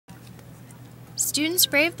Students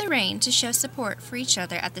braved the rain to show support for each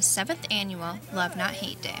other at the 7th annual Love Not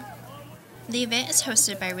Hate Day. The event is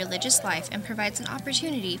hosted by Religious Life and provides an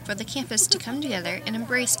opportunity for the campus to come together and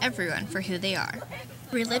embrace everyone for who they are.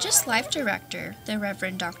 Religious Life Director, the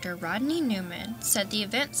Reverend Dr. Rodney Newman, said the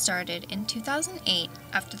event started in 2008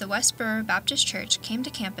 after the Westboro Baptist Church came to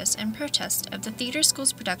campus in protest of the theater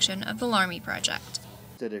school's production of the Laramie Project.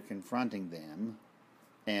 Instead of confronting them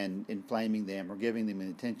and inflaming them or giving them the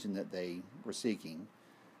attention that they were seeking,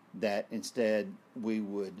 that instead we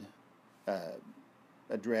would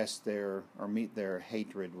address their or meet their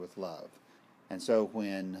hatred with love. And so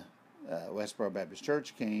when Westboro Baptist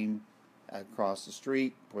Church came across the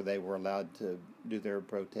street where they were allowed to do their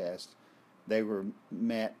protest, they were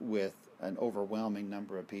met with an overwhelming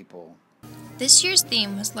number of people. This year's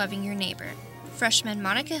theme was Loving Your Neighbor. Freshman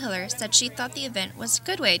Monica Hiller said she thought the event was a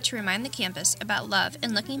good way to remind the campus about love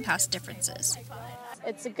and looking past differences.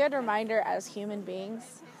 It's a good reminder as human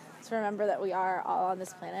beings to remember that we are all on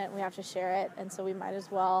this planet and we have to share it, and so we might as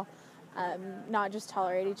well not just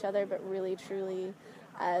tolerate each other but really truly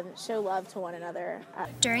show love to one another.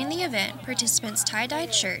 During the event, participants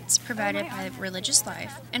tie-dyed shirts provided by Religious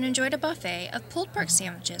Life and enjoyed a buffet of pulled pork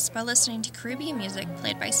sandwiches while listening to Caribbean music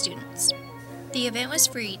played by students. The event was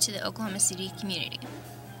free to the Oklahoma City community.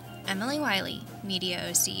 Emily Wiley, Media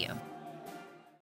OCU.